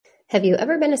Have you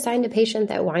ever been assigned a patient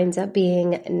that winds up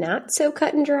being not so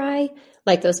cut and dry?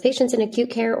 Like those patients in acute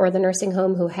care or the nursing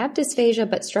home who have dysphagia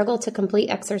but struggle to complete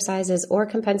exercises or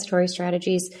compensatory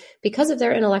strategies because of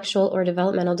their intellectual or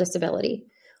developmental disability.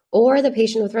 Or the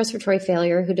patient with respiratory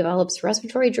failure who develops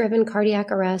respiratory-driven cardiac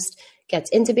arrest,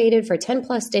 gets intubated for 10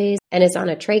 plus days, and is on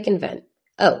a trach and vent.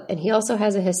 Oh, and he also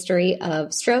has a history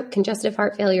of stroke, congestive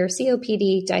heart failure,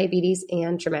 COPD, diabetes,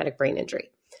 and traumatic brain injury.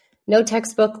 No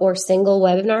textbook or single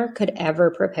webinar could ever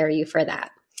prepare you for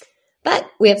that. But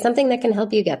we have something that can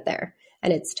help you get there,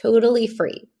 and it's totally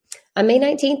free. On May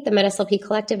 19th, the MedSLP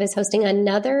Collective is hosting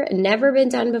another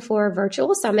never-been-done-before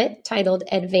virtual summit titled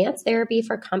Advanced Therapy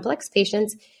for Complex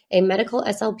Patients, a Medical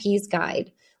SLP's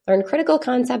Guide. Learn critical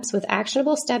concepts with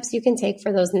actionable steps you can take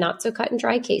for those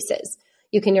not-so-cut-and-dry cases.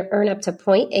 You can earn up to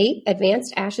 0.8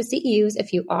 advanced ASHA CEUs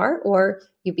if you are or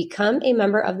you become a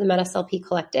member of the MedSLP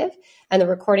Collective, and the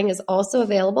recording is also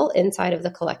available inside of the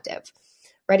collective.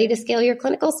 Ready to scale your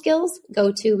clinical skills?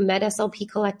 Go to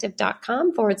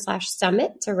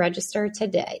medslpcollective.com/summit to register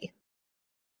today.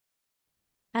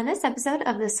 On this episode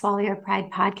of the Swallow Your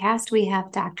Pride podcast, we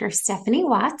have Dr. Stephanie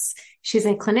Watts. She's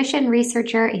a clinician,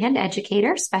 researcher, and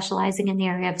educator specializing in the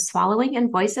area of swallowing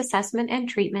and voice assessment and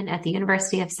treatment at the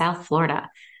University of South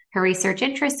Florida. Her research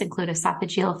interests include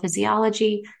esophageal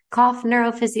physiology, cough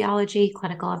neurophysiology,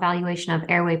 clinical evaluation of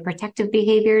airway protective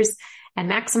behaviors, and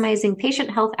maximizing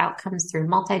patient health outcomes through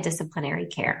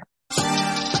multidisciplinary care.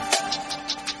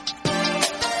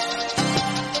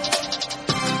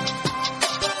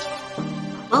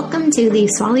 Welcome to the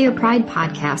Swallow Your Pride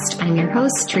podcast. I'm your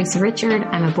host, Teresa Richard.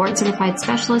 I'm a board-certified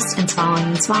specialist in swallowing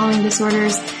and swallowing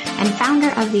disorders and founder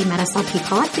of the MedSLP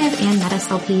Collective and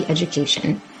MedSLP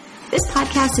Education. This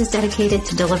podcast is dedicated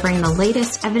to delivering the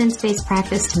latest evidence-based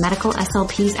practice to medical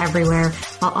SLPs everywhere,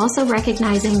 while also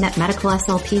recognizing that medical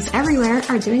SLPs everywhere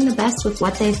are doing the best with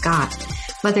what they've got.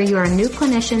 Whether you are a new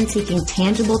clinician seeking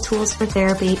tangible tools for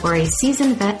therapy or a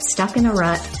seasoned vet stuck in a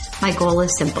rut, my goal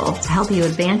is simple: to help you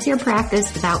advance your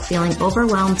practice without feeling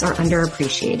overwhelmed or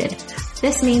underappreciated.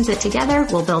 This means that together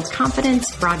we'll build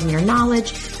confidence, broaden your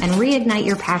knowledge, and reignite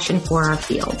your passion for our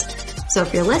field. So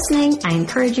if you're listening, I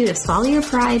encourage you to swallow your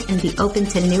pride and be open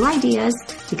to new ideas,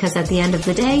 because at the end of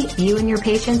the day, you and your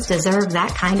patients deserve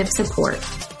that kind of support.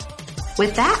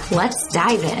 With that, let's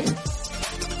dive in.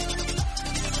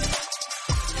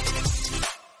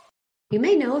 You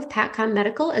may know of PATCOM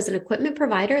Medical as an equipment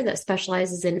provider that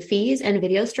specializes in fees and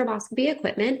video stroboscopy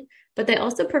equipment, but they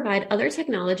also provide other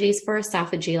technologies for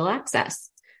esophageal access.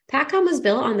 PATCOM was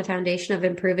built on the foundation of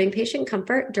improving patient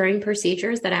comfort during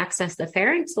procedures that access the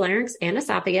pharynx, larynx, and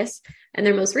esophagus, and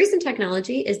their most recent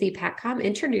technology is the PATCOM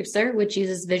Introducer, which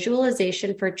uses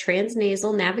visualization for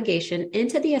transnasal navigation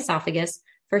into the esophagus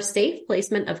for safe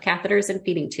placement of catheters and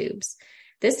feeding tubes.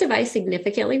 This device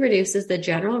significantly reduces the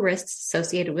general risks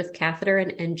associated with catheter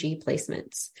and NG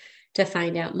placements. To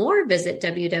find out more, visit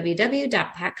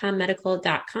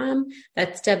www.patcommedical.com.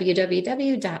 That's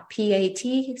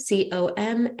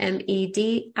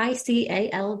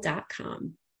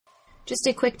www.patcommedical.com. Just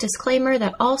a quick disclaimer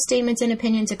that all statements and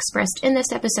opinions expressed in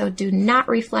this episode do not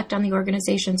reflect on the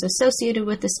organizations associated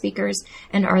with the speakers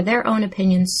and are their own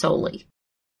opinions solely.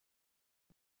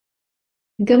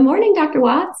 Good morning, Dr.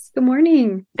 Watts. Good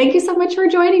morning. Thank you so much for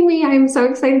joining me. I'm so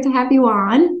excited to have you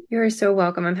on. You're so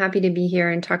welcome. I'm happy to be here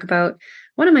and talk about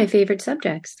one of my favorite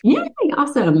subjects. Yay,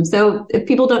 awesome. So if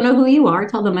people don't know who you are,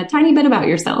 tell them a tiny bit about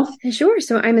yourself. Sure.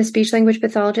 So I'm a speech-language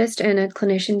pathologist and a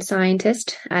clinician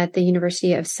scientist at the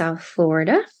University of South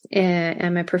Florida.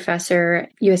 I'm a professor,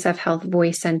 USF Health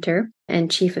Voice Center, and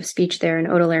chief of speech there in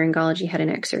otolaryngology, head and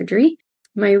neck surgery.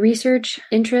 My research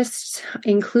interests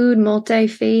include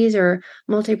multi-phase or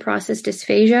multi-process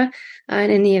dysphagia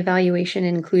and in the evaluation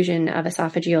and inclusion of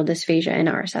esophageal dysphagia in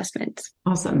our assessments.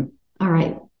 Awesome. All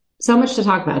right. So much to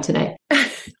talk about today.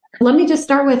 Let me just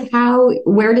start with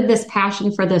where did this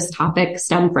passion for this topic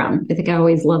stem from? I think I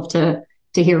always love to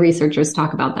hear researchers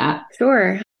talk about that.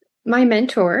 Sure. My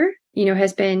mentor,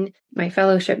 has been my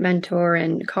fellowship mentor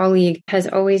and colleague, has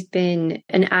always been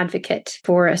an advocate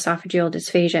for esophageal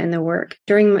dysphagia in the work.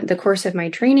 During the course of my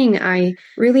training, I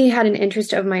really had an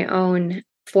interest of my own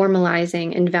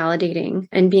formalizing and validating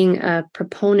and being a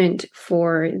proponent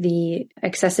for the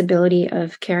accessibility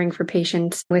of caring for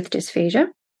patients with dysphagia.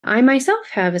 I myself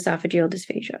have esophageal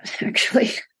dysphagia,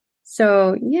 actually.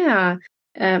 So yeah,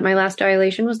 my last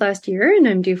dilation was last year and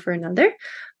I'm due for another.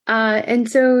 And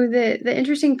so the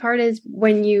interesting part is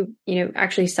when you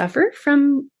actually suffer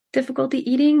from difficulty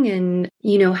eating and,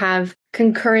 have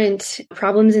concurrent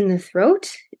problems in the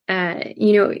throat,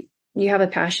 you have a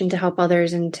passion to help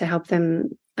others and to help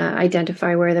them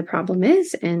identify where the problem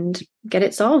is and get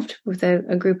it solved with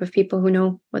a group of people who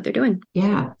know what they're doing.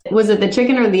 Yeah. Was it the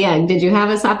chicken or the egg? Did you have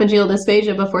esophageal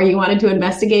dysphagia before you wanted to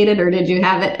investigate it, or did you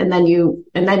have it and then you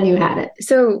had it?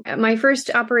 So my first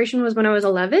operation was when I was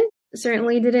 11.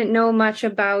 Certainly didn't know much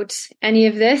about any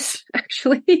of this,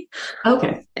 actually.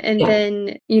 Okay. And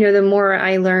then, the more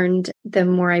I learned, the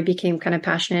more I became kind of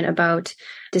passionate about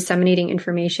disseminating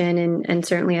information and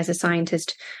certainly as a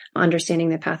scientist,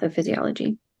 understanding the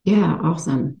pathophysiology. Yeah,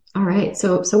 awesome. All right.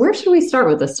 So where should we start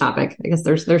with this topic? I guess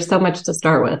there's so much to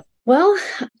start with. Well,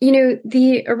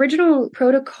 the original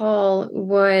protocol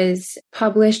was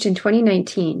published in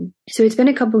 2019. So it's been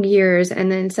a couple years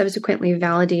and then subsequently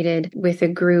validated with a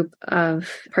group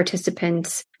of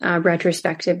participants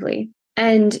retrospectively.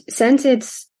 And since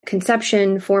its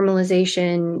conception,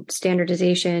 formalization,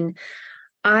 standardization,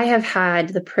 I have had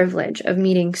the privilege of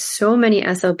meeting so many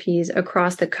SLPs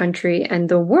across the country and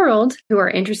the world who are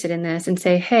interested in this and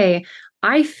say, hey,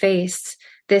 I face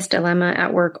this dilemma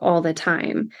at work all the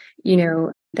time,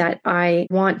 that I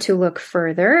want to look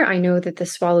further. I know that the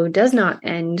swallow does not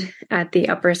end at the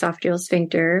upper esophageal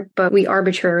sphincter, but we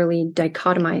arbitrarily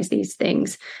dichotomize these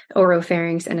things,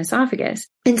 oropharynx and esophagus.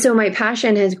 And so my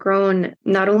passion has grown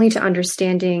not only to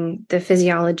understanding the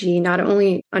physiology, not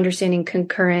only understanding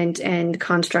concurrent and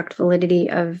construct validity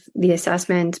of the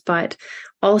assessment, but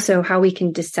also how we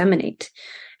can disseminate,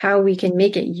 how we can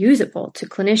make it usable to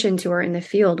clinicians who are in the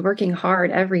field working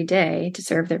hard every day to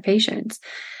serve their patients.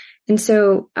 And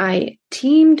so I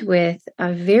teamed with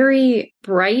a very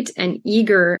bright and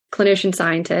eager clinician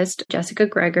scientist, Jessica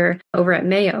Greger, over at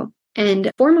Mayo,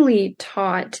 and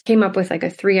came up with like a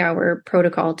 3-hour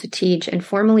protocol to teach and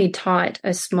formally taught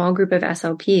a small group of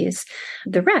SLPs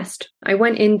the rest. I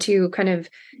went into kind of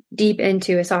deep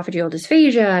into esophageal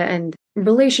dysphagia and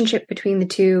relationship between the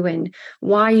two and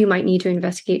why you might need to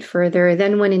investigate further,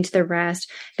 then went into the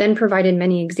rest, then provided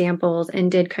many examples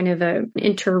and did kind of an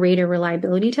inter-rater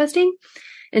reliability testing.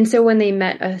 And so when they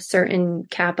met a certain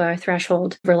kappa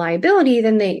threshold reliability,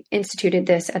 then they instituted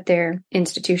this at their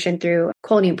institution through a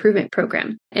quality improvement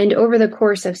program. And over the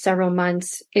course of several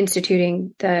months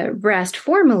instituting the rest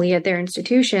formally at their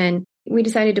institution, we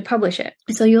decided to publish it.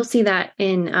 So you'll see that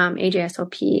in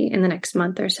AJSLP in the next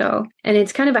month or so. And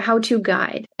it's kind of a how-to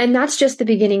guide. And that's just the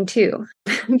beginning too,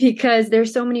 because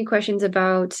there's so many questions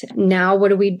about now, what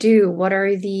do we do? What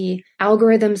are the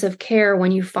algorithms of care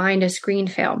when you find a screen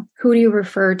fail? Who do you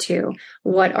refer to?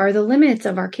 What are the limits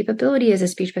of our capability as a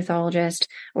speech pathologist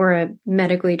or a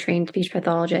medically trained speech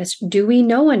pathologist? Do we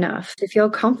know enough to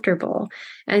feel comfortable?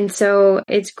 And so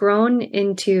it's grown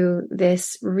into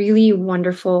this really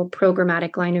wonderful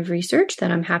programmatic line of research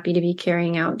that I'm happy to be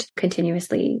carrying out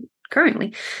continuously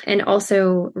currently. And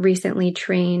also recently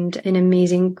trained an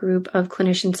amazing group of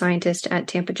clinician scientists at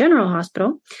Tampa General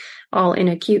Hospital, all in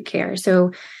acute care.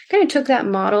 So kind of took that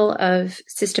model of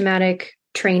systematic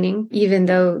training, even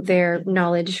though their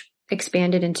knowledge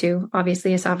expanded into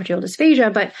obviously esophageal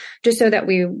dysphagia, but just so that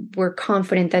we were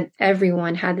confident that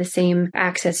everyone had the same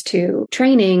access to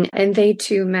training. And they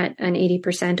too met an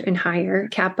 80% and higher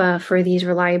kappa for these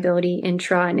reliability,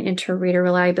 intra and inter-rater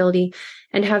reliability,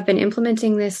 and have been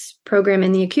implementing this program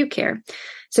in the acute care.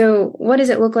 So what does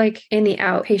it look like in the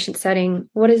outpatient setting?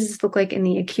 What does this look like in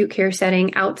the acute care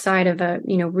setting outside of a,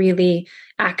 really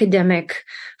academic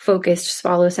focused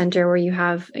swallow center where you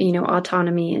have,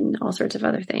 autonomy and all sorts of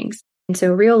other things? And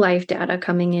so real life data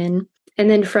coming in. And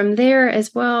then from there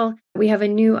as well, we have a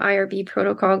new IRB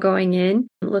protocol going in,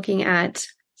 looking at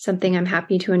something I'm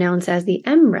happy to announce as the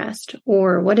MREST,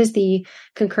 or what is the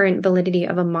concurrent validity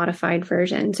of a modified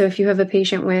version. So if you have a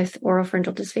patient with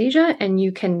oropharyngeal dysphagia and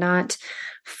you cannot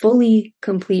fully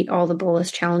complete all the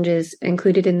bolus challenges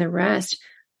included in the rest,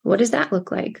 what does that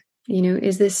look like?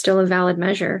 Is this still a valid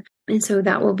measure? And so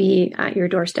that will be at your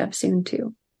doorstep soon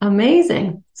too.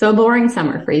 Amazing. So a boring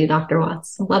summer for you, Dr.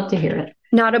 Watts. Love to hear it.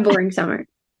 Not a boring summer.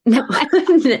 No,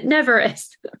 never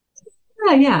is.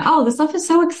 Yeah. Oh, this stuff is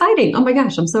so exciting. Oh my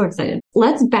gosh, I'm so excited.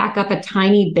 Let's back up a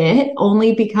tiny bit,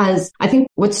 only because I think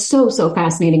what's so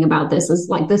fascinating about this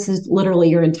is this is literally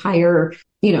your entire,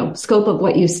 scope of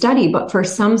what you study. But for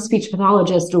some speech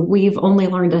pathologists, we've only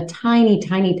learned a tiny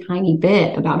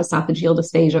bit about esophageal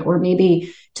dysphagia, or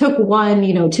maybe took one,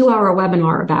 2-hour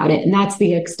webinar about it. And that's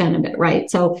the extent of it, right?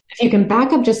 So if you can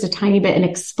back up just a tiny bit and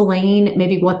explain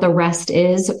maybe what the rest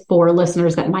is for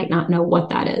listeners that might not know what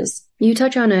that is. You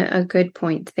touch on a good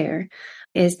point there,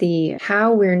 is the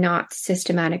how we're not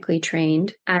systematically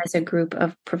trained as a group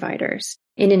of providers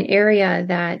in an area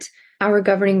that our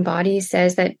governing body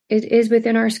says that it is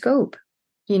within our scope.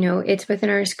 It's within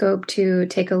our scope to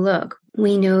take a look.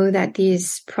 We know that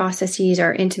these processes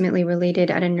are intimately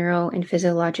related at a neuro and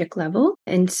physiologic level.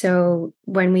 And so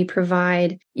when we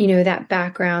provide, that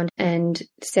background and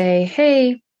say,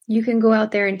 hey, you can go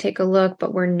out there and take a look,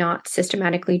 but we're not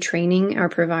systematically training our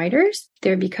providers,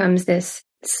 there becomes this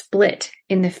split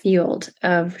in the field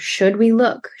of should we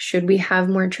look, should we have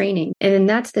more training? And then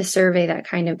that's the survey that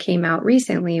kind of came out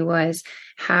recently, was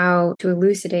how to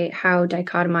elucidate how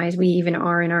dichotomized we even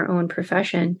are in our own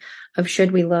profession of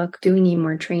should we look, do we need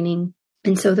more training?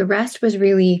 And so the rest was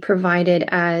really provided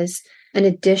as an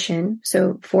addition.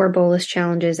 So 4 bolus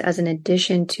challenges as an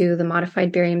addition to the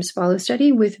modified barium swallow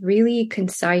study with really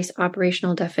concise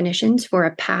operational definitions for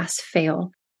a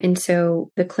pass-fail. And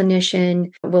so the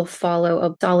clinician will follow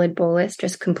a solid bolus,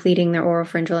 just completing their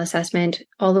oropharyngeal assessment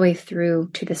all the way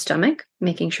through to the stomach,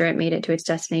 making sure it made it to its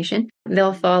destination.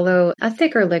 They'll follow a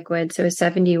thicker liquid, so a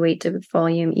 70 weight to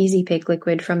volume, easy pick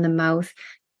liquid from the mouth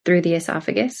through the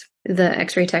esophagus. The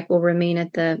X-ray tech will remain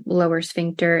at the lower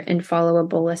sphincter and follow a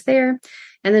bolus there.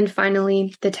 And then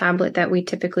finally, the tablet that we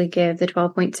typically give, the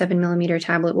 12.7 millimeter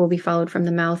tablet, will be followed from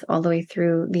the mouth all the way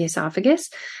through the esophagus.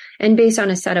 And based on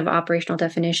a set of operational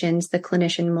definitions, the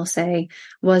clinician will say,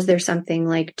 was there something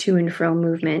like to and fro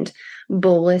movement,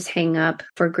 bolus hang up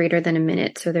for greater than a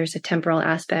minute? So there's a temporal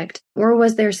aspect. Or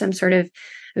was there some sort of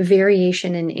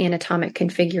variation in anatomic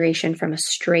configuration from a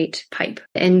straight pipe?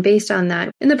 And based on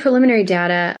that, in the preliminary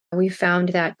data, we found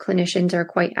that clinicians are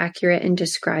quite accurate in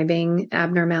describing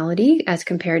abnormality as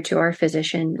compared to our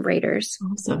physician raters.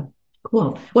 Awesome.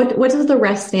 Cool. What does the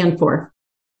REST stand for?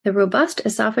 The Robust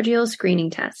Esophageal Screening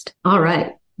Test. All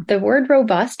right. The word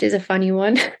robust is a funny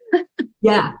one.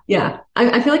 Yeah.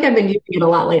 I feel like I've been using it a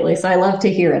lot lately, so I love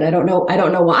to hear it. I don't know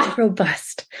why.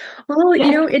 Robust. Well,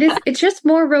 it's just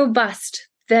more robust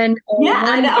than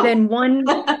one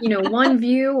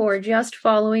view or just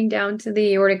following down to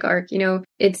the aortic arc.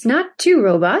 It's not too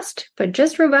robust, but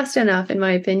just robust enough, in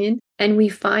my opinion. And we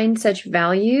find such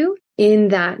value in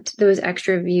those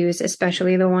extra views,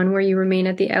 especially the one where you remain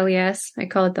at the LES. I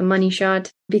call it the money shot,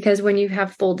 because when you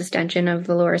have full distension of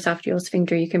the lower esophageal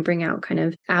sphincter, you can bring out kind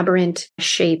of aberrant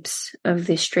shapes of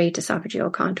the straight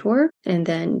esophageal contour and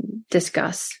then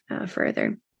discuss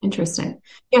further. Interesting.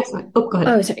 Yes. Oh, go ahead.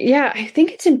 Oh, so yeah, I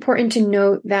think it's important to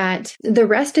note that the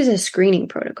REST is a screening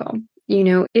protocol.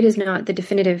 It is not the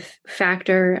definitive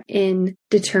factor in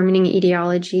determining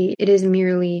etiology. It is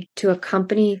merely to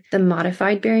accompany the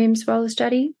modified barium swallow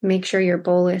study, make sure your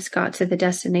bolus got to the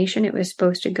destination it was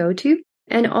supposed to go to.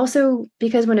 And also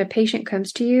because when a patient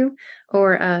comes to you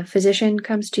or a physician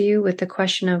comes to you with the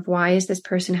question of why is this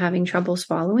person having trouble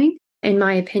swallowing, in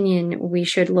my opinion, we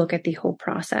should look at the whole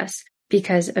process,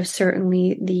 because of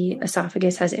certainly the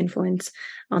esophagus has influence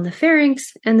on the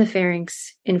pharynx and the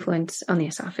pharynx influence on the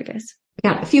esophagus. I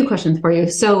got a few questions for you.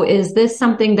 So is this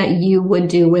something that you would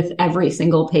do with every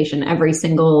single patient, every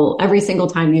single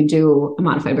time you do a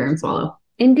modified barium swallow?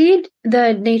 Indeed,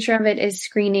 the nature of it is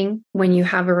screening. When you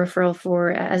have a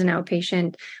referral as an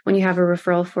outpatient, when you have a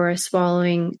referral for a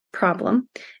swallowing problem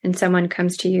and someone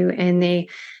comes to you and they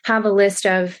have a list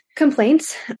of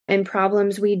complaints and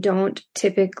problems, we don't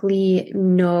typically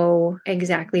know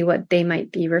exactly what they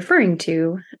might be referring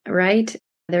to, right?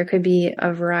 There could be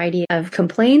a variety of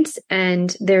complaints,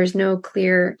 and there's no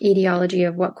clear etiology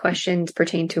of what questions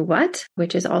pertain to what,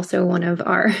 which is also one of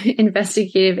our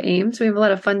investigative aims. We have a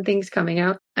lot of fun things coming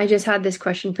out. I just had this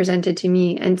question presented to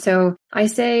me. And so I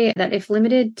say that if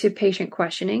limited to patient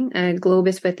questioning, a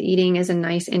globus with eating is a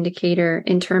nice indicator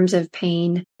in terms of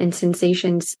pain and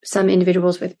sensations. Some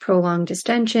individuals with prolonged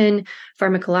distension,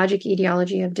 pharmacologic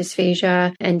etiology of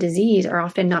dysphagia, and disease are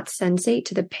often not sensate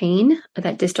to the pain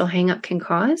that distal hang-up can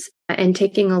cause. And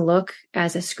taking a look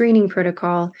as a screening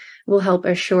protocol will help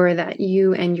assure that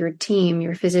you and your team,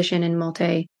 your physician and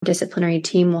multidisciplinary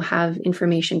team, will have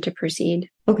information to proceed.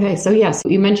 Okay. So yes,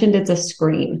 you mentioned it's a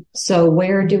screen. So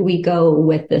where do we go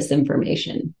with this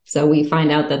information? So we find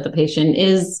out that the patient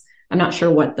I'm not sure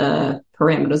what the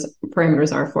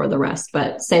parameters are for the rest,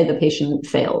 but say the patient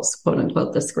fails, quote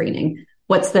unquote, the screening.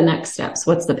 What's the next steps?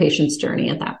 What's the patient's journey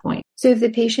at that point? So if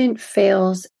the patient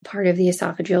fails part of the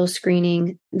esophageal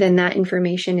screening, then that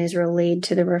information is relayed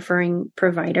to the referring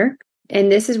provider.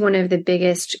 And this is one of the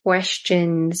biggest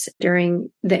questions during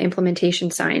the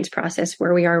implementation science process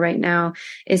where we are right now,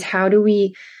 is how do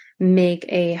we make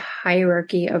a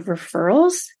hierarchy of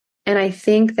referrals? And I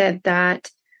think that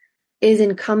is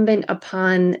incumbent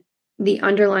upon the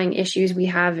underlying issues we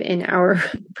have in our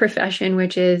profession,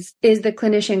 which is the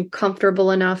clinician comfortable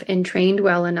enough and trained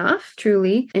well enough,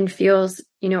 truly, and feels,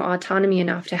 autonomy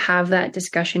enough to have that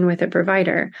discussion with a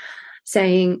provider,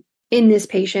 saying, in this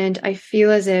patient, I feel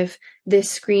as if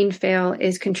this screen fail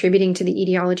is contributing to the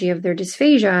etiology of their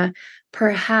dysphagia.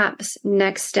 Perhaps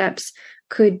next steps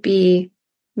could be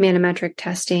manometric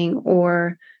testing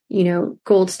or,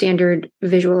 gold standard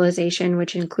visualization,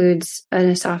 which includes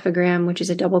an esophagram, which is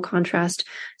a double contrast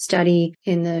study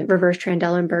in the reverse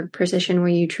Trendelenburg position where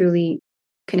you truly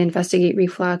can investigate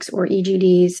reflux, or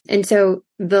EGDs. And so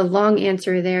the long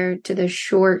answer there to the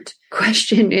short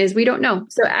question is we don't know.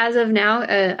 So as of now,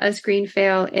 a screen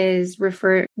fail is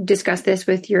discuss this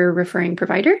with your referring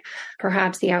provider.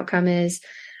 Perhaps the outcome is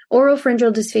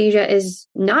oropharyngeal dysphagia is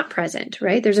not present,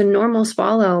 right? There's a normal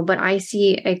swallow, but I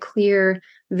see a clear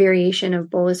variation of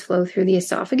bolus flow through the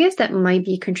esophagus that might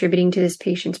be contributing to this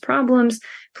patient's problems.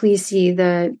 Please see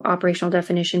the operational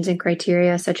definitions and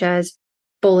criteria, such as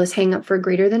bolus hang up for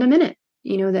greater than a minute,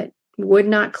 that would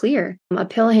not clear. A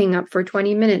pill hang up for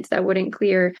 20 minutes that wouldn't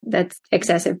clear. That's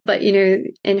excessive. But,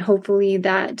 and hopefully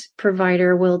that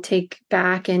provider will take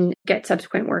back and get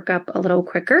subsequent workup a little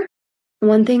quicker.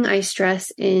 One thing I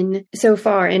stress so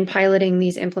far in piloting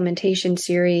these implementation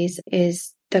series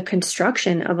is the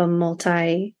construction of a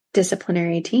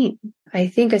multidisciplinary team. I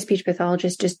think a speech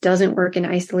pathologist just doesn't work in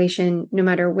isolation no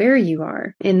matter where you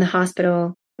are in the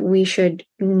hospital. We should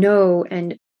know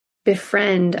and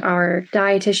befriend our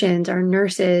dietitians, our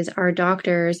nurses, our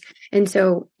doctors. And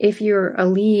so if you're a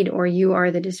lead or you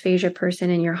are the dysphagia person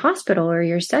in your hospital or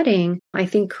your setting, I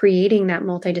think creating that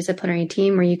multidisciplinary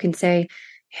team where you can say,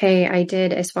 hey, I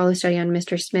did a swallow study on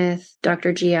Mr. Smith,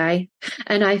 Dr. GI,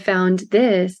 and I found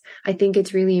this. I think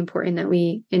it's really important that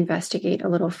we investigate a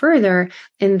little further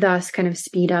and thus kind of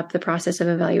speed up the process of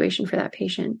evaluation for that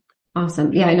patient.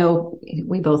 Awesome. Yeah, I know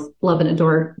we both love and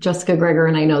adore Jessica Greger,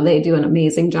 and I know they do an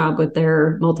amazing job with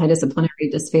their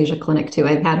multidisciplinary dysphagia clinic too.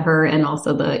 I've had her and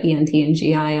also the ENT and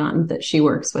GI on that she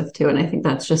works with too. And I think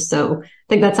that's just I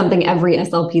think that's something every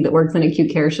SLP that works in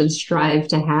acute care should strive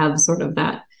to have, sort of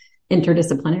that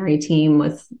interdisciplinary team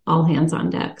with all hands on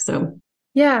deck. So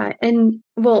yeah. And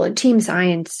team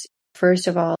science, first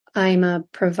of all, I'm a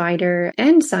provider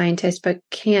and scientist, but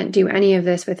can't do any of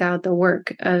this without the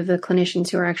work of the clinicians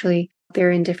who are actually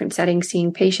there in different settings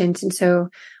seeing patients. And so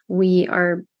we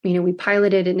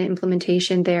piloted an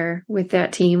implementation there with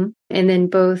that team. And then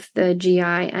both the GI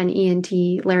and ENT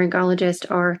laryngologist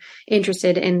are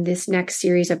interested in this next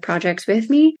series of projects with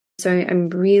me. So I'm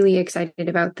really excited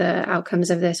about the outcomes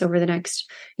of this over the next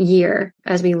year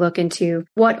as we look into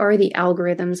what are the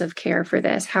algorithms of care for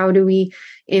this? How do we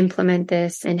implement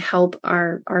this and help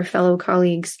our fellow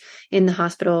colleagues in the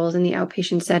hospitals and the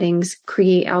outpatient settings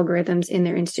create algorithms in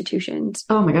their institutions?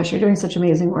 Oh my gosh, you're doing such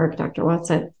amazing work, Dr.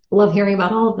 Watson. Love hearing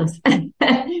about all of this.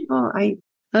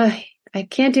 I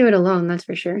can't do it alone, that's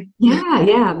for sure.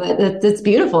 Yeah, but it's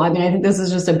beautiful. I mean, I think this is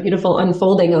just a beautiful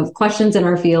unfolding of questions in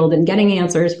our field and getting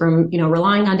answers from,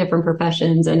 relying on different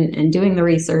professions and doing the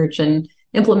research and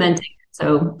implementing.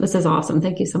 So this is awesome.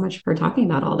 Thank you so much for talking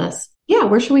about all this. Yeah,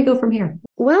 where should we go from here?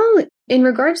 Well, in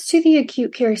regards to the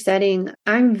acute care setting,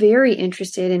 I'm very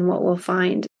interested in what we'll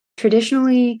find.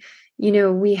 Traditionally,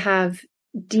 we have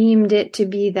deemed it to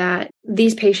be that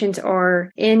these patients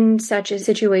are in such a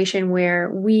situation where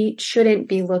we shouldn't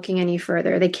be looking any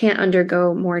further. They can't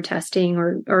undergo more testing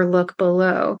or look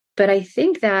below. But I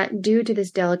think that due to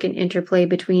this delicate interplay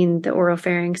between the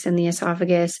oropharynx and the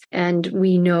esophagus, and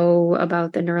we know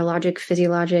about the neurologic,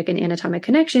 physiologic, and anatomic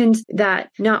connections, that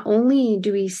not only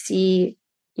do we see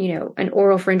an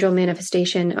oropharyngeal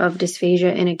manifestation of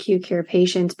dysphagia in acute care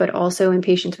patients, but also in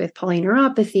patients with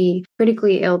polyneuropathy,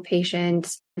 critically ill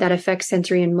patients that affect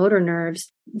sensory and motor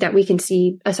nerves, that we can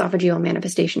see esophageal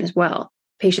manifestation as well.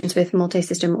 Patients with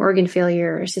multisystem organ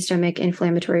failure or systemic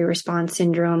inflammatory response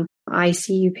syndrome,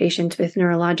 ICU patients with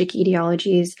neurologic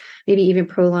etiologies, maybe even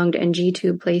prolonged NG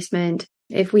tube placement.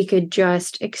 If we could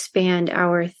just expand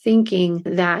our thinking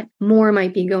that more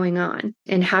might be going on,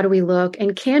 and how do we look,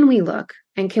 and can we look?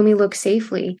 And can we look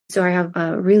safely? So I have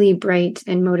a really bright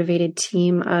and motivated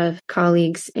team of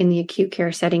colleagues in the acute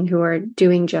care setting who are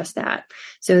doing just that.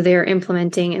 So they're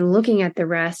implementing and looking at the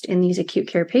rest in these acute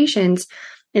care patients.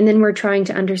 And then we're trying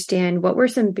to understand what were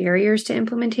some barriers to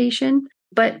implementation,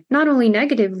 but not only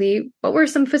negatively, what were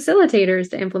some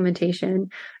facilitators to implementation?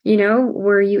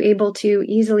 Were you able to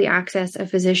easily access a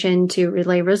physician to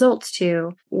relay results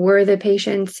to? Were the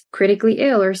patients critically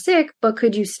ill or sick, but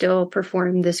could you still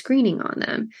perform the screening on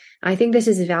them? I think this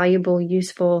is valuable,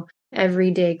 useful,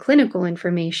 everyday clinical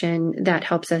information that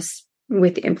helps us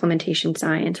with implementation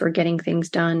science or getting things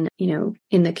done,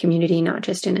 in the community, not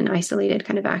just in an isolated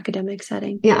kind of academic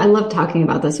setting. Yeah, I love talking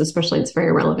about this, especially it's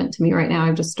very relevant to me right now.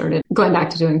 I've just started going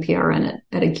back to doing PRN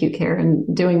at acute care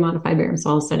and doing modified barium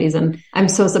swallow studies. And I'm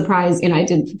so surprised, I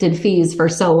did fees for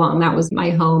so long. That was my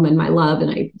home and my love. And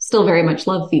I still very much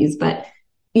love fees. But,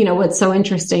 what's so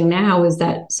interesting now is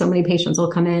that so many patients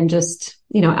will come in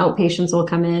outpatients will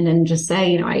come in and just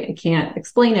say, I can't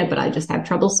explain it, but I just have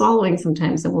trouble swallowing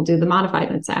sometimes. And we'll do the modified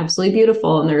and it's absolutely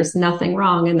beautiful. And there's nothing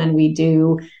wrong. And then we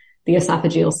do the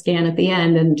esophageal scan at the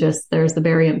end and just there's the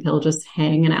barium pill just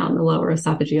hanging out in the lower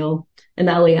esophageal and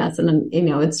the LES. And then,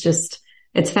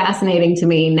 it's fascinating to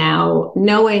me now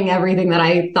knowing everything that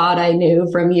I thought I knew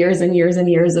from years and years and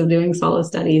years of doing swallow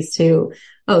studies to,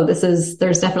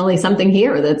 there's definitely something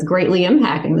here that's greatly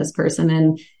impacting this person.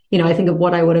 And, I think of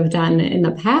what I would have done in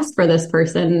the past for this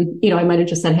person. I might have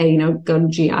just said, hey, go to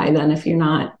GI then if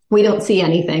we don't see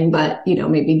anything, but,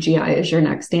 maybe GI is your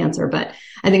next answer. But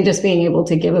I think just being able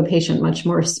to give a patient much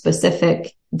more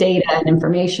specific data and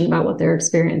information about what they're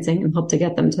experiencing and help to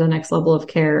get them to the next level of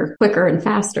care quicker and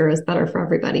faster is better for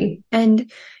everybody.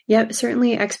 And yep,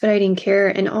 certainly expediting care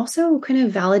and also kind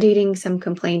of validating some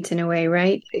complaints in a way,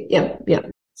 right?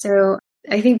 Yep. So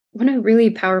I think one of the really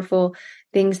powerful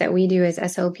things that we do as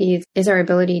SLPs is our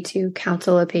ability to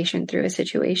counsel a patient through a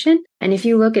situation. And if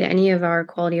you look at any of our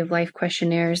quality of life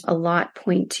questionnaires, a lot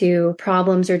point to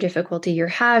problems or difficulty you're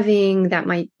having that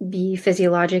might be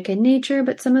physiologic in nature,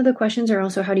 but some of the questions are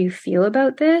also, how do you feel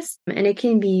about this? And it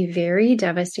can be very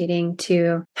devastating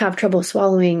to have trouble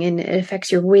swallowing, and it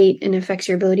affects your weight and affects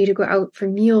your ability to go out for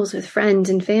meals with friends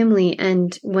and family.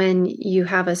 And when you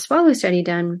have a swallow study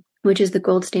done, which is the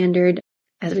gold standard,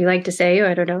 as we like to say,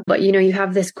 I don't know, but you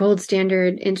have this gold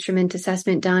standard instrument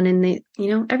assessment done and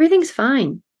everything's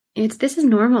fine. This is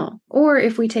normal. Or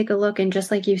if we take a look and just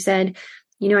like you said,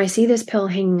 I see this pill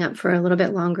hanging up for a little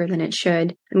bit longer than it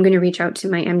should. I'm going to reach out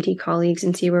to my MD colleagues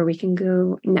and see where we can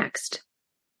go next.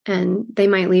 And they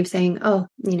might leave saying,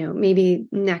 maybe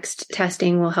next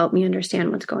testing will help me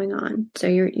understand what's going on. So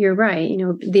you're right.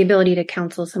 The ability to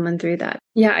counsel someone through that.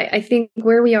 Yeah. I think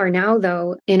where we are now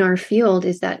though, in our field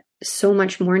is that so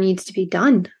much more needs to be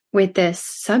done with this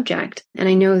subject. And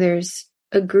I know there's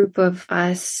a group of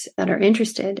us that are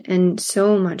interested, and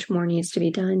so much more needs to be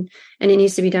done. And it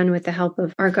needs to be done with the help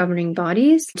of our governing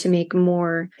bodies to make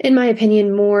more, in my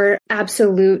opinion, more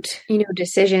absolute,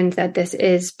 decisions that this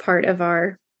is part of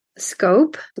our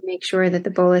scope to make sure that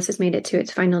the bolus has made it to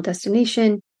its final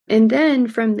destination. And then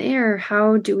from there,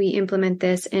 how do we implement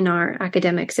this in our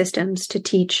academic systems to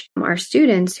teach our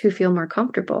students who feel more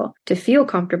comfortable to feel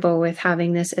comfortable with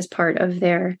having this as part of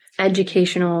their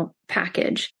educational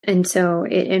package? And so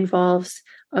it involves,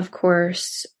 of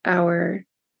course, our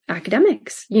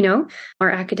academics,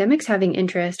 our academics having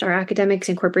interest, our academics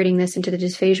incorporating this into the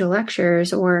dysphagia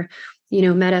lectures or,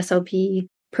 med SLP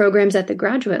programs at the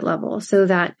graduate level, so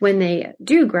that when they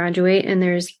do graduate and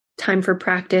there's time for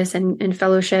practice and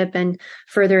fellowship and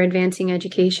further advancing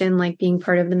education, like being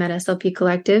part of the Med SLP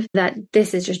collective, that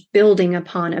this is just building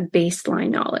upon a baseline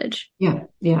knowledge. Yeah.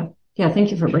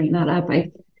 Thank you for bringing that up.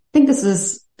 I think this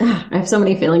is, I have so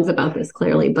many feelings about this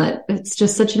clearly, but it's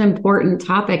just such an important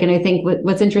topic. And I think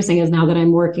what's interesting is now that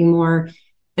I'm working more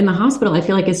in the hospital, I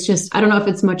feel like it's just, I don't know if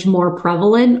it's much more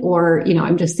prevalent or,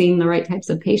 I'm just seeing the right types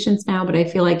of patients now, but I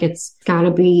feel like it's got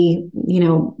to be,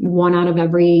 one out of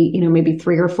every, maybe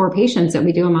 3 or 4 patients that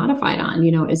we do a modified on,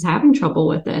 is having trouble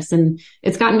with this. And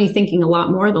it's gotten me thinking a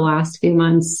lot more the last few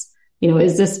months,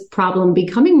 is this problem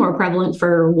becoming more prevalent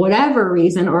for whatever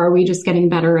reason, or are we just getting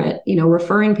better at,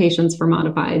 referring patients for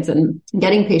modifieds and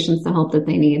getting patients the help that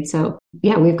they need? So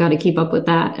yeah, we've got to keep up with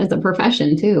that as a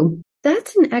profession too.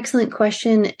 That's an excellent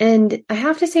question. And I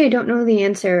have to say, I don't know the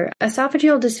answer.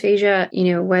 Esophageal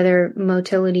dysphagia, whether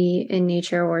motility in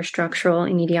nature or structural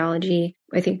in etiology,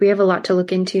 I think we have a lot to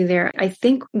look into there. I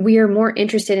think we are more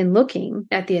interested in looking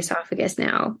at the esophagus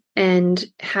now and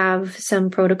have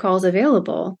some protocols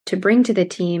available to bring to the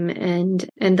team and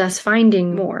thus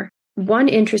finding more. One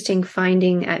interesting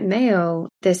finding at Mayo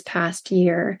this past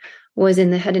year was in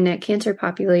the head and neck cancer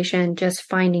population, just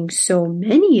finding so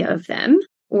many of them.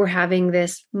 Or having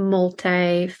this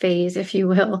multi-phase, if you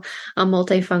will, a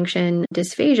multifunction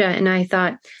dysphagia. And I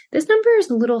thought, this number is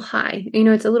a little high.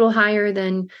 It's a little higher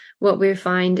than what we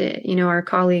find, our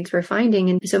colleagues were finding.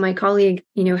 And so my colleague,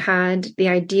 had the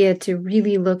idea to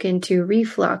really look into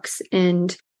reflux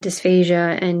and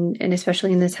dysphagia and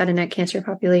especially in this head and neck cancer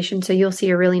population. So you'll see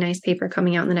a really nice paper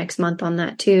coming out in the next month on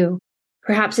that too.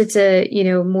 Perhaps it's a,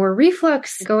 more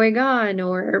reflux going on,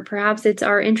 or perhaps it's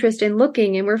our interest in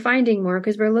looking and we're finding more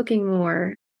because we're looking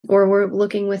more. or we're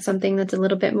looking with something that's a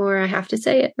little bit more, I have to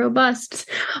say it, robust.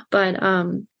 But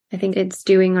I think it's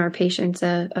doing our patients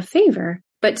a favor,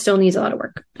 but still needs a lot of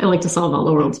work. I like to solve all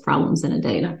the world's problems in a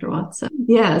day, Dr. Watts. So,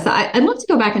 yeah, so I'd love to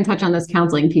go back and touch on this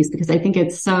counseling piece, because I think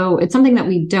it's something that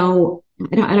we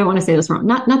I don't want to say this wrong.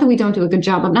 Not that we don't do a good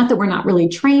job of, not that we're not really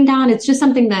trained on. It's just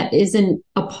something that isn't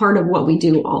a part of what we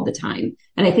do all the time.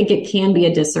 And I think it can be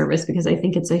a disservice, because I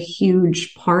think it's a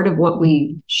huge part of what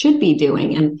we should be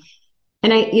doing.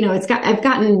 And I've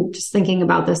gotten just thinking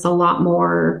about this a lot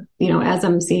more, as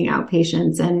I'm seeing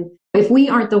outpatients. And if we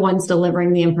aren't the ones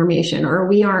delivering the information, or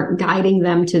we aren't guiding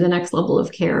them to the next level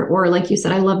of care, or like you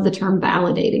said, I love the term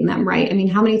validating them, right? I mean,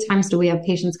 how many times do we have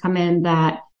patients come in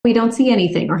that we don't see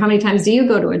anything? Or how many times do you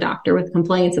go to a doctor with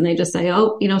complaints and they just say,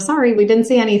 oh, sorry, we didn't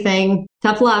see anything.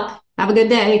 Tough luck. Have a good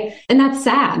day. And that's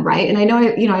sad, right? And I know,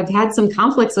 I've had some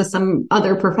conflicts with some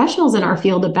other professionals in our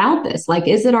field about this. Like,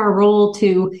 is it our role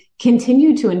to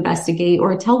continue to investigate,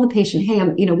 or tell the patient, hey,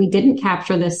 we didn't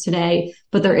capture this today,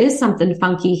 but there is something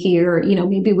funky here.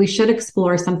 Maybe we should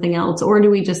explore something else. Or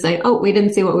do we just say, oh, we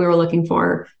didn't see what we were looking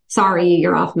for. Sorry,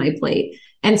 you're off my plate.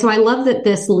 And so I love that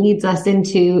this leads us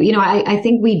into, I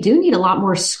think we do need a lot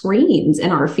more screens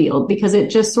in our field, because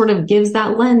it just sort of gives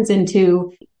that lens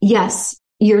into, yes,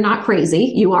 you're not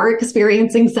crazy. You are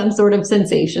experiencing some sort of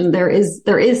sensation. There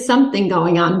is something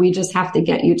going on. We just have to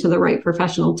get you to the right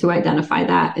professional to identify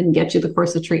that and get you the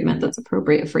course of treatment that's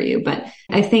appropriate for you. But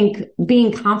I think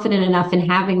being confident enough in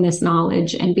having this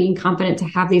knowledge, and being confident to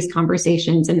have these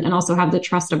conversations, and also have the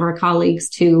trust of our colleagues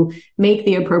to make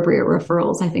the appropriate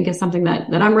referrals, I think is something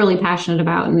that I'm really passionate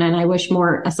about. And I wish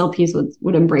more SLPs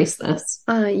would embrace this.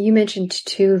 You mentioned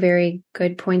two very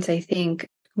good points, I think.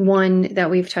 One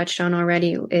that we've touched on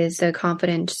already is the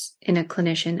confidence in a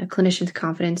clinician's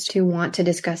confidence to want to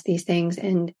discuss these things.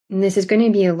 And this is going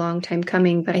to be a long time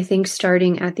coming, but I think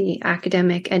starting at the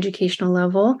academic educational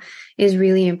level is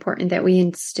really important, that we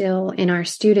instill in our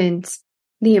students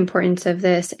the importance of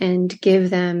this and give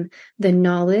them the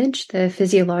knowledge, the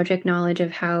physiologic knowledge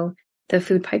of how the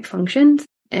food pipe functions,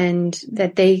 and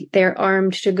that they're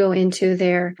armed to go into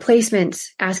their placements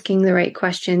asking the right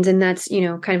questions. And that's,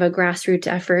 kind of a grassroots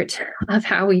effort of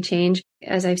how we change.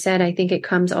 As I've said, I think it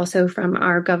comes also from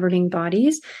our governing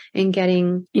bodies, and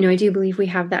getting, I do believe we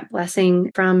have that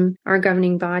blessing from our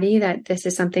governing body that this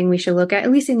is something we should look at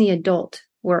least in the adult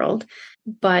world,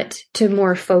 but to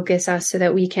more focus us so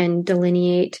that we can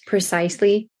delineate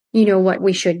precisely, what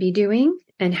we should be doing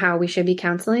and how we should be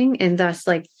counseling, and thus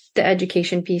the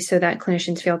education piece, so that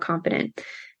clinicians feel confident.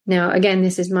 Now, again,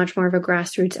 this is much more of a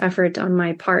grassroots effort on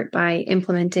my part by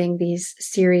implementing these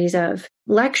series of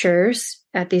lectures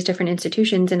at these different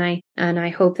institutions. And I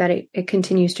hope that it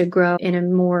continues to grow in a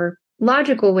more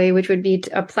logical way, which would be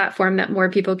a platform that more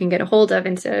people can get a hold of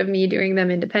instead of me doing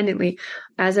them independently.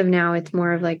 As of now, it's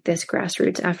more of this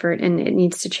grassroots effort, and it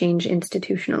needs to change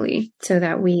institutionally so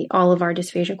that all of our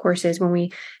dysphagia courses, when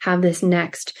we have this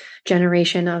next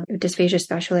generation of dysphagia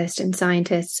specialists and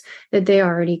scientists, that they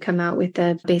already come out with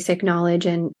the basic knowledge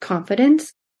and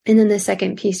confidence. And then the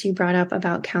second piece you brought up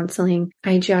about counseling,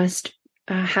 I just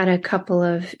had a couple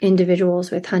of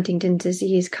individuals with Huntington's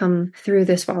disease come through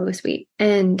the Swallow Suite,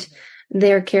 and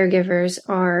their caregivers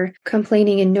are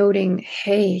complaining and noting,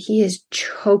 hey, he is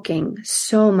choking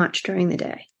so much during the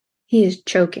day. He is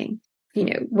choking,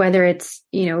 whether it's,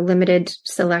 limited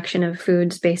selection of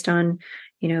foods based on,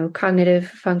 cognitive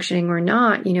functioning or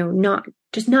not,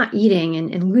 not eating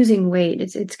and losing weight.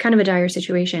 It's kind of a dire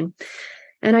situation.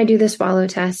 And I do the swallow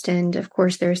test. And of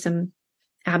course, there's some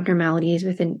abnormalities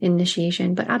with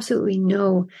initiation, but absolutely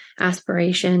no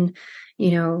aspiration.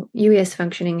 UES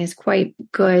functioning is quite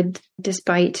good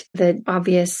despite the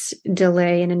obvious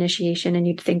delay in initiation, and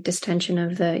you'd think distension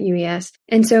of the UES.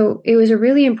 And so it was a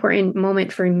really important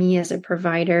moment for me as a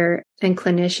provider and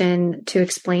clinician to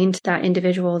explain to that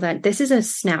individual that this is a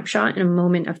snapshot in a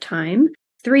moment of time.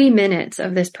 3 minutes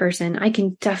of this person, I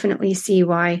can definitely see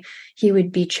why he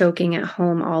would be choking at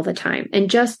home all the time.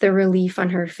 And just the relief on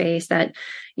her face that,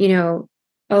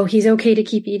 oh, he's okay to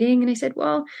keep eating. And I said,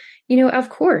 well, of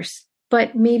course,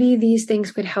 but maybe these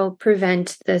things could help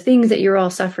prevent the things that you're all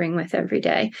suffering with every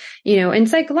day, and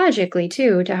psychologically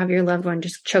too, to have your loved one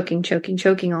just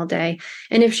choking all day.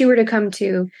 And if she were to come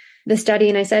to the study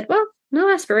and I said, well,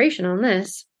 no aspiration on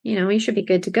this, you should be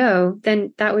good to go,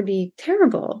 then that would be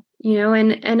terrible.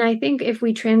 And I think if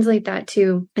we translate that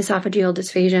to esophageal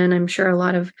dysphagia, and I'm sure a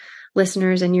lot of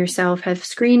listeners and yourself have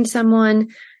screened someone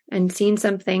and seen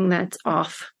something that's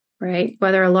off, right?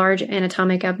 Whether a large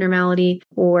anatomic abnormality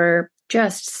or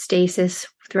just stasis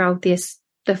throughout this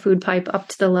the food pipe up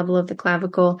to the level of the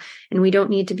clavicle. And we don't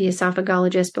need to be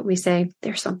esophagologists, but we say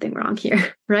there's something wrong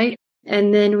here, right?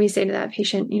 And then we say to that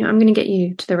patient, I'm going to get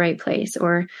you to the right place,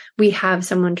 or we have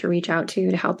someone to reach out to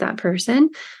help that person.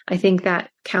 I think that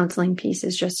counseling piece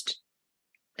is just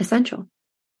essential.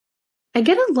 I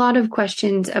get a lot of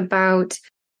questions about,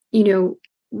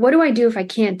 what do I do if I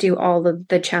can't do all of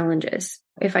the challenges?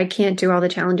 If I can't do all the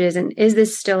challenges, and is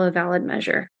this still a valid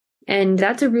measure? And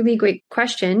that's a really great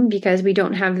question because we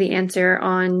don't have the answer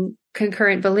on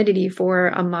concurrent validity for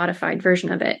a modified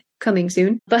version of it coming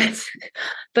soon. But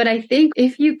I think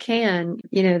if you can,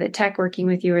 the tech working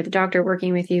with you or the doctor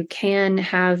working with you can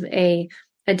have a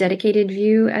dedicated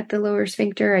view at the lower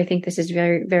sphincter, I think this is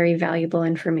very, very valuable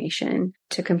information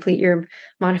to complete your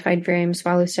modified barium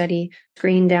swallow study,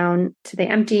 screen down to the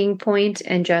emptying point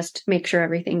and just make sure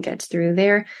everything gets through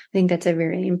there. I think that's a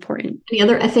very important. Any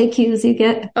other FAQs you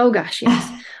get? Oh gosh,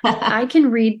 yes. I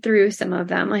can read through some of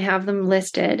them. I have them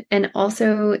listed. And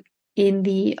also in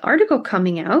the article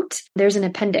coming out, there's an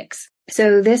appendix.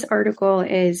 So this article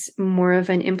is more of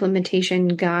an implementation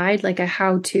guide, like a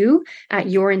how-to at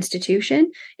your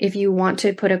institution. If you want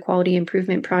to put a quality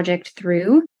improvement project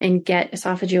through and get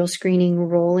esophageal screening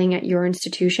rolling at your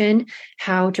institution,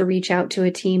 how to reach out to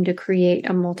a team to create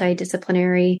a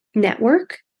multidisciplinary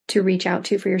network to reach out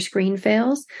to for your screen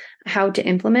fails, how to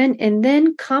implement, and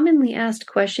then commonly asked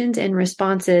questions and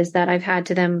responses that I've had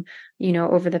to them,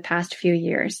 over the past few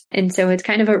years. And so it's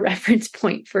kind of a reference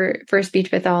point for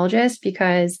speech pathologists,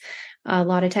 because a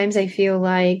lot of times I feel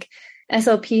like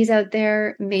SLPs out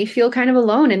there may feel kind of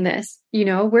alone in this.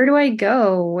 Where do I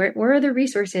go? Where are the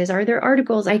resources? Are there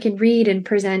articles I can read and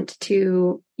present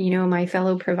to, my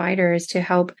fellow providers to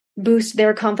help boost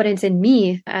their confidence in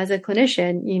me as a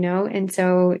clinician, And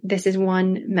so this is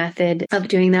one method of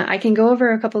doing that. I can go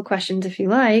over a couple of questions if you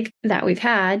like that we've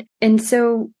had. And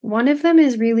so one of them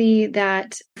is really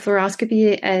that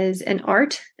fluoroscopy as an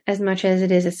art as much as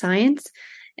it is a science,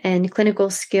 and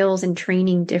clinical skills and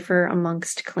training differ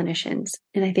amongst clinicians.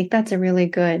 And I think that's a really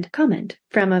good comment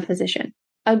from a physician.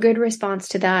 A good response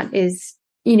to that is,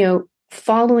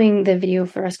 following the video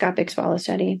fluoroscopic swallow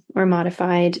study or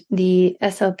modified, the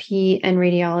SLP and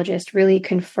radiologist really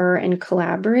confer and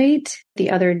collaborate the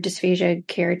other dysphagia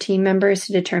care team members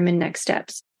to determine next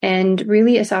steps. And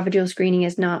really, esophageal screening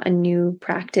is not a new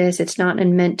practice. It's not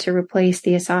meant to replace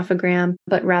the esophagram,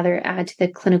 but rather add to the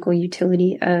clinical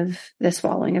utility of the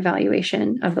swallowing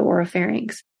evaluation of the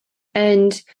oropharynx.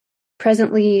 And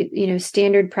presently,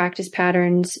 standard practice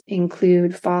patterns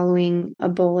include following a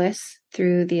bolus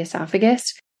through the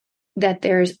esophagus, that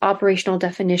there's operational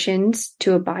definitions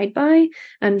to abide by.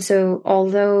 So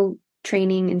although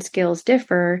training and skills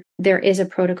differ, there is a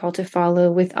protocol to follow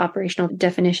with operational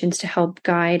definitions to help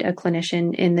guide a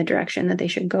clinician in the direction that they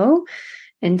should go.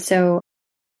 And so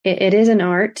it is an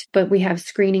art, but we have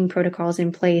screening protocols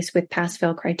in place with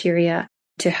pass-fail criteria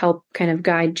to help kind of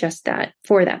guide just that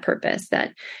for that purpose,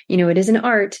 that, it is an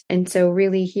art. And so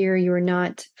really here, you're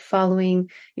not kind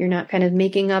of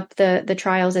making up the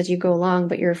trials as you go along,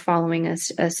 but you're following a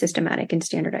systematic and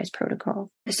standardized protocol.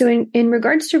 So in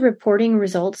regards to reporting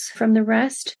results from the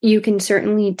rest, you can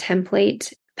certainly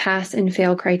template pass and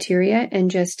fail criteria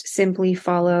and just simply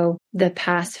follow the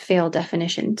pass fail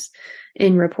definitions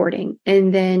in reporting.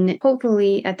 And then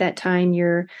hopefully at that time,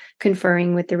 you're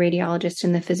conferring with the radiologist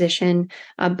and the physician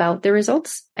about the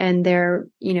results, and their,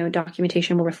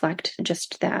 documentation will reflect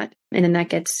just that. And then that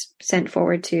gets sent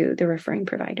forward to the referring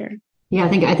provider. Yeah, I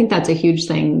think that's a huge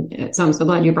thing. So I'm so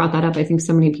glad you brought that up. I think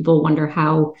so many people wonder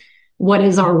what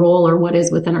is our role or what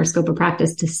is within our scope of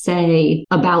practice to say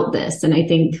about this. And I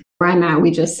think where I'm at, we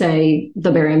just say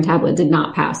the barium tablet did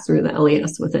not pass through the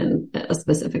LES within a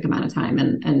specific amount of time,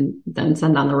 and then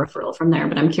send on the referral from there.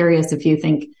 But I'm curious if you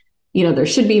think, there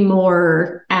should be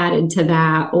more added to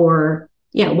that, or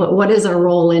what is our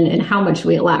role and how much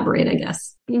we elaborate, I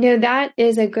guess. That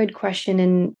is a good question.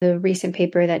 In the recent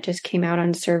paper that just came out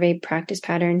on survey practice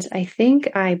patterns, I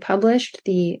think I published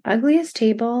the ugliest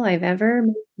table I've ever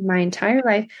made in my entire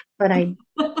life, but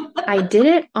I did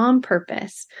it on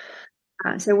purpose.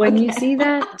 So when you see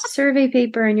that survey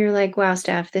paper and you're like, wow,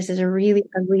 Steph, this is a really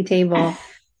ugly table,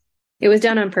 it was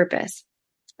done on purpose.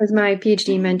 Because my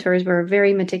PhD mentors were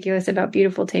very meticulous about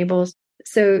beautiful tables.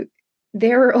 So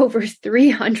there were over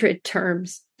 300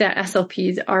 terms that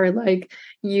SLPs are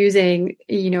using,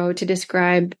 to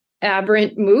describe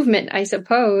aberrant movement, I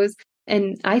suppose.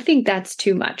 And I think that's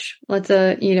too much.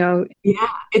 Yeah.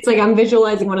 It's like I'm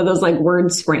visualizing one of those like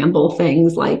word scramble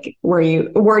things, like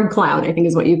word cloud, I think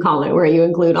is what you call it, where you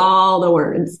include all the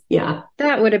words. Yeah.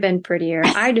 That would have been prettier.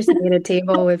 I just made a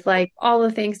table with like all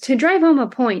the things to drive home a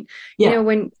point. Yeah.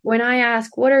 When I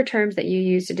ask what are terms that you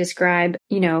use to describe,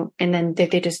 and then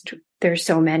there's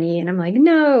so many, and I'm like,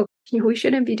 no, we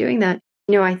shouldn't be doing that.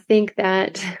 I think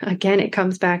that, again, it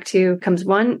comes back to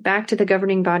the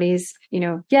governing bodies.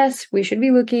 Yes, we should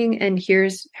be looking, and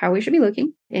here's how we should be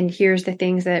looking, and here's the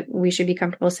things that we should be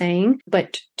comfortable saying.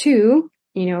 But two,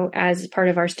 as part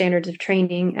of our standards of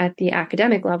training at the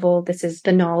academic level, this is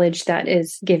the knowledge that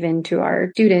is given to our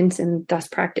students and thus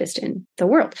practiced in the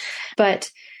world. But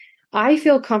I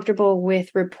feel comfortable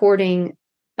with reporting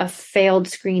a failed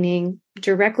screening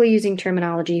directly using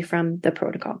terminology from the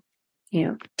protocol.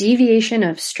 Deviation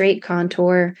of straight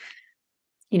contour,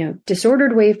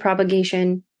 disordered wave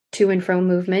propagation, to and fro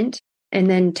movement, and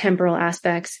then temporal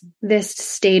aspects. This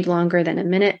stayed longer than a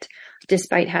minute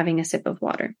despite having a sip of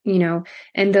water,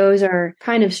 and those are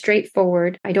kind of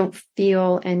straightforward. I don't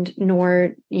feel, and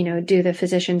nor, do the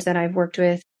physicians that I've worked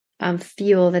with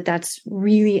feel that that's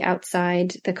really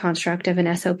outside the construct of an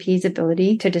SLP's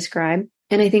ability to describe.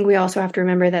 And I think we also have to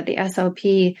remember that the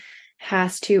SLP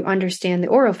has to understand the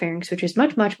oropharynx, which is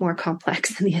much, much more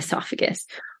complex than the esophagus,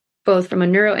 both from a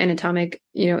neuroanatomic,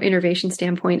 innervation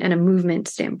standpoint and a movement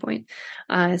standpoint.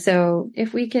 So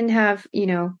if we can have,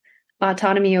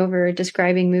 autonomy over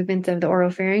describing movements of the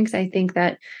oropharynx, I think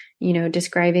that,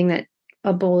 describing that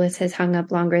a bolus has hung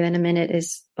up longer than a minute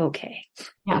is okay.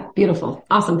 Yeah, beautiful.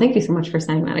 Awesome. Thank you so much for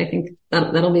saying that. I think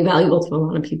that'll be valuable to a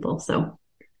lot of people. So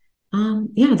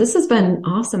this has been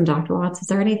awesome, Dr. Watts. Is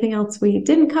there anything else we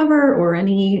didn't cover or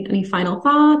any final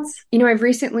thoughts? I've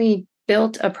recently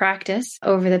built a practice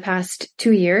over the past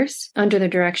 2 years under the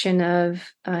direction of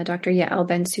Dr. Yael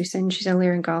Ben-Susan. She's a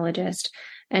laryngologist,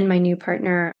 and my new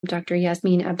partner, Dr.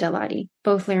 Yasmin Abdelhadi,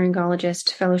 both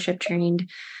laryngologist, fellowship trained,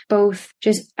 both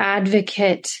just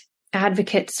advocates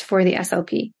for the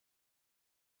SLP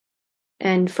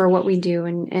and for what we do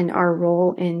and our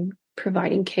role in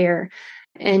providing care.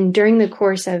 And during the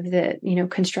course of the,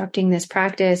 constructing this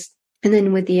practice, and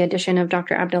then with the addition of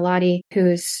Dr. Abdelhadi,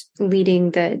 who's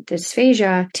leading the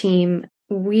dysphagia team,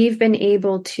 we've been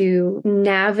able to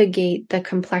navigate the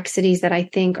complexities that I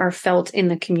think are felt in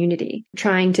the community,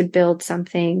 trying to build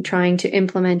something, trying to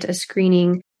implement a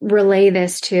screening, relay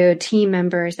this to team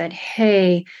members that,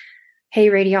 hey,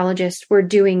 radiologists, we're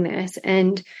doing this.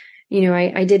 And,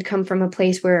 I did come from a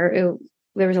place where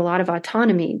there was a lot of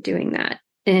autonomy doing that.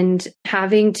 And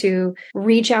having to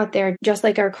reach out there, just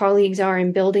like our colleagues are,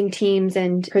 in building teams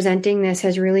and presenting this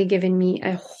has really given me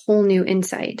a whole new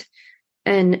insight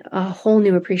and a whole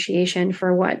new appreciation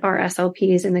for what our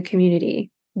SLPs in the community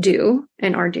do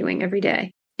and are doing every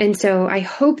day. And so I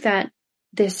hope that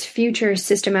this future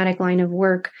systematic line of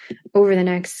work over the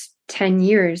next 10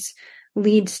 years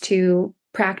leads to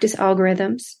practice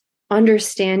algorithms,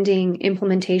 understanding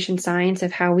implementation science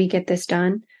of how we get this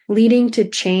done, leading to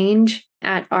change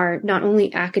at our not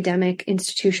only academic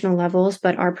institutional levels,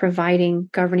 but our providing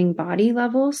governing body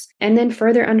levels, and then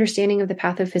further understanding of the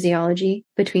pathophysiology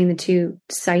between the two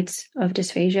sites of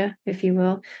dysphagia, if you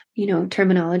will,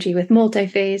 terminology with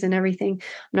multiphase and everything.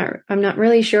 I'm not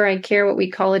really sure I care what we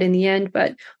call it in the end,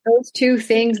 but those two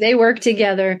things, they work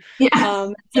together. Yeah.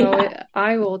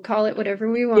 I will call it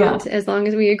whatever we want, as long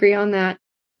as we agree on that.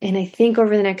 And I think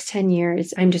over the next 10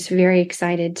 years, I'm just very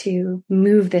excited to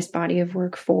move this body of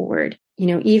work forward.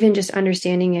 Even just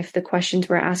understanding if the questions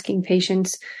we're asking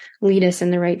patients lead us in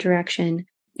the right direction,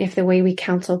 if the way we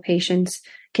counsel patients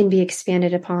can be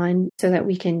expanded upon so that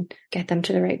we can get them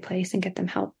to the right place and get them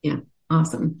help. Yeah.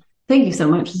 Awesome. Thank you so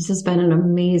much. This has been an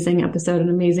amazing episode, an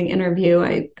amazing interview.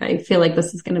 I feel like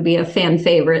this is going to be a fan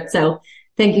favorite. So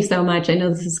thank you so much. I know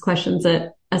this is questions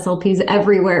that SLPs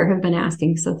everywhere have been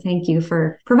asking. So thank you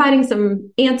for providing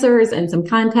some answers and some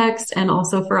context, and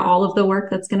also for all of the work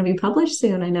that's going to be published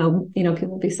soon. I know, people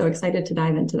will be so excited to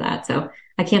dive into that. So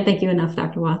I can't thank you enough,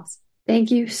 Dr. Watts.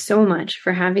 Thank you so much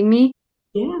for having me.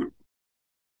 Yeah.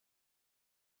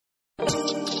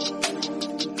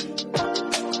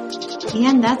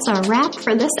 And that's a wrap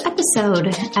for this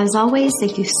episode. As always,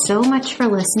 thank you so much for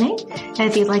listening. And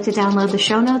if you'd like to download the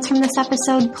show notes from this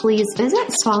episode, please visit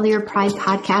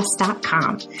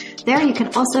swallowyourpridepodcast.com. There you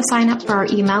can also sign up for our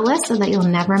email list so that you'll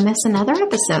never miss another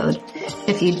episode.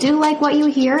 If you do like what you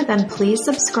hear, then please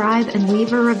subscribe and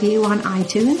leave a review on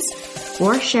iTunes.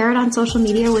 or share it on social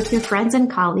media with your friends and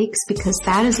colleagues, because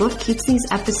that is what keeps these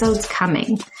episodes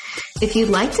coming. If you'd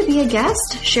like to be a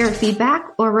guest, share feedback,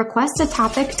 or request a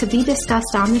topic to be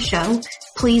discussed on the show,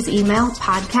 please email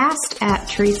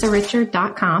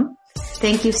podcast@teresarichard.com.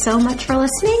 Thank you so much for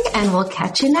listening, and we'll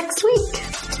catch you next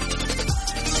week.